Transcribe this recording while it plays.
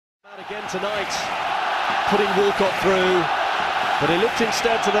Again tonight, putting Walcott through, but he looked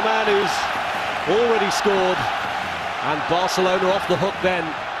instead to the man who's already scored, and Barcelona off the hook then.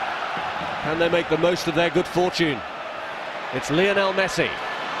 Can they make the most of their good fortune? It's Lionel Messi,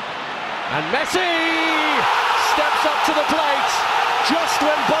 and Messi steps up to the plate just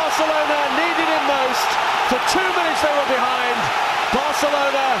when Barcelona needed him most. For 2 minutes they were behind.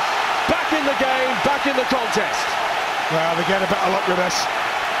 Barcelona back in the game, back in the contest. Well, they get a bit of luck with this.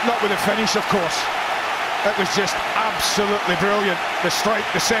 Not with the finish, of course. It was just absolutely brilliant. The strike,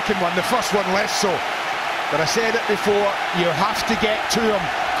 the second one, the first one less so. But I said it before, you have to get to him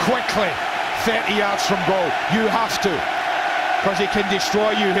quickly, 30 yards from goal. You have to, because he can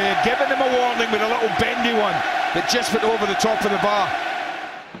destroy you here. Giving him a warning with a little bendy one that just went over the top of the bar.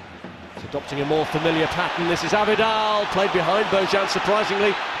 It's adopting a more familiar pattern. This is Abidal, played behind Bojan,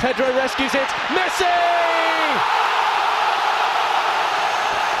 surprisingly. Pedro rescues it. Messi!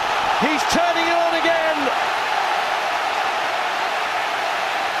 He's turning it on again.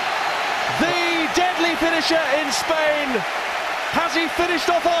 The deadly finisher in Spain. Has he finished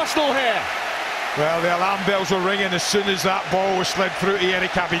off Arsenal here? Well, the alarm bells were ringing as soon as that ball was slid through to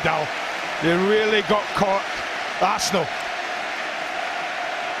Eric Abidal. They really got caught, Arsenal.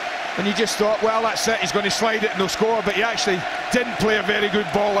 And you just thought, well, that's it, he's going to slide it and they'll score, but he actually didn't play a very good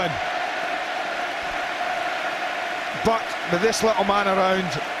ball in. But with this little man around,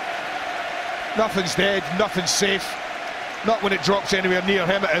 nothing's dead, nothing's safe. Not when it drops anywhere near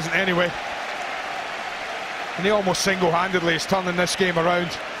him, it isn't anyway. And he almost single-handedly is turning this game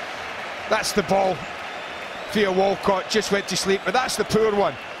around. That's the ball. Theo Walcott just went to sleep, but that's the poor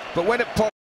one. But when it popped